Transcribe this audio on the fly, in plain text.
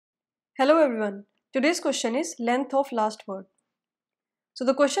Hello everyone. Today's question is length of last word. So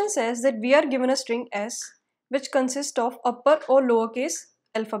the question says that we are given a string S which consists of upper or lowercase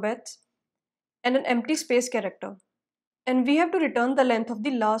alphabets and an empty space character. And we have to return the length of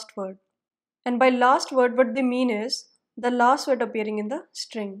the last word. And by last word, what they mean is the last word appearing in the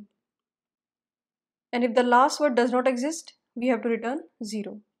string. And if the last word does not exist, we have to return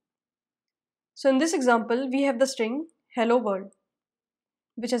 0. So in this example, we have the string hello world,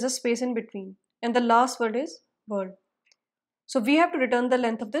 which has a space in between. And the last word is world. So we have to return the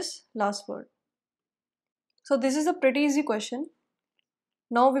length of this last word. So this is a pretty easy question.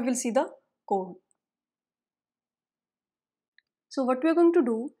 Now we will see the code. So what we are going to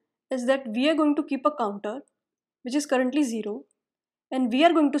do is that we are going to keep a counter which is currently 0, and we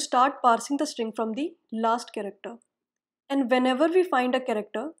are going to start parsing the string from the last character. And whenever we find a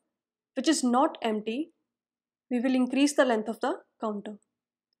character which is not empty, we will increase the length of the counter.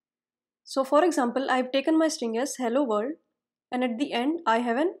 So for example, I have taken my string as hello world, and at the end I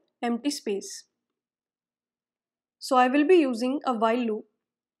have an empty space. So I will be using a while loop.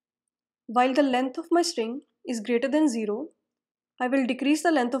 While the length of my string is greater than 0, I will decrease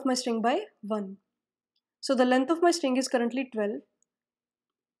the length of my string by 1. So the length of my string is currently 12,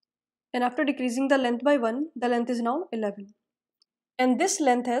 and after decreasing the length by 1, the length is now 11. And this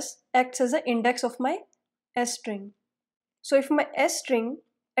length acts as an index of my S string. So if my S string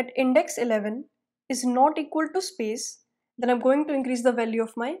at index 11 is not equal to space, then I'm going to increase the value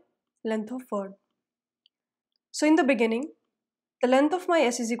of my length of word. So in the beginning, the length of my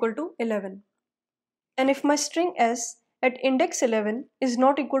S is equal to 11. And if my string S at index 11 is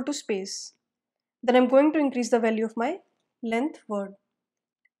not equal to space, then I'm going to increase the value of my length word.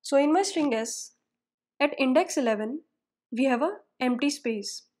 So in my string S at index 11, we have an empty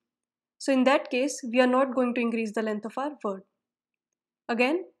space. So in that case, we are not going to increase the length of our word.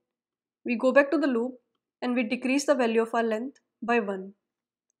 Again, we go back to the loop and we decrease the value of our length by 1.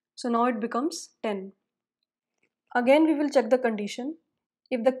 So now it becomes 10. Again, we will check the condition.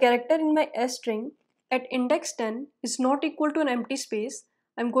 If the character in my S string at index 10 is not equal to an empty space,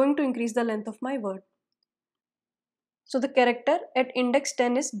 I'm going to increase the length of my word. So the character at index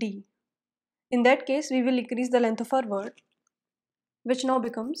 10 is D. In that case, we will increase the length of our word, which now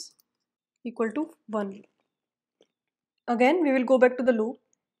becomes equal to 1. Again, we will go back to the loop.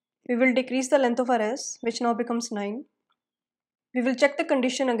 We will decrease the length of our S, which now becomes 9. We will check the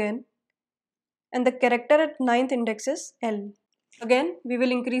condition again, and the character at 9th index is L. Again, we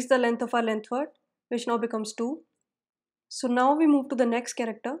will increase the length of our length word, which now becomes 2. So now we move to the next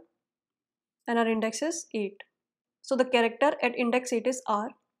character, and our index is 8. So the character at index 8 is R.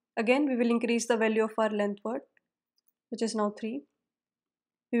 Again, we will increase the value of our length word, which is now 3.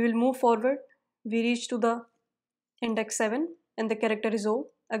 We will move forward. We reach to the index 7, and the character is O.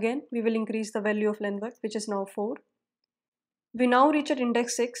 Again, we will increase the value of length word, which is now 4. We now reach at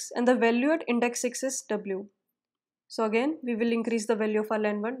index 6, and the value at index 6 is W. So again, we will increase the value of our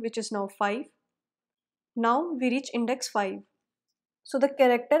length word, which is now 5. Now we reach index 5. So the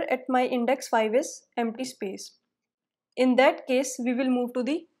character at my index 5 is empty space. In that case, we will move to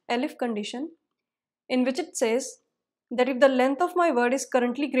the elif condition, in which it says that if the length of my word is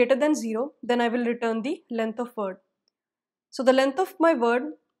currently greater than 0, then I will return the length of word. So the length of my word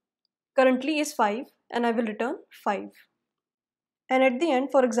currently is 5, and I will return 5. And at the end,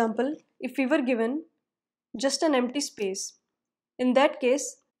 for example, if we were given just an empty space, in that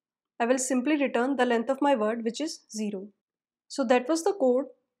case, I will simply return the length of my word, which is 0. So that was the code.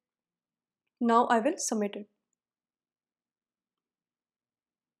 Now I will submit it.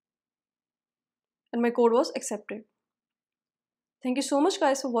 And my code was accepted. Thank you so much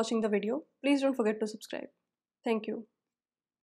guys for watching the video. Please don't forget to subscribe. Thank you.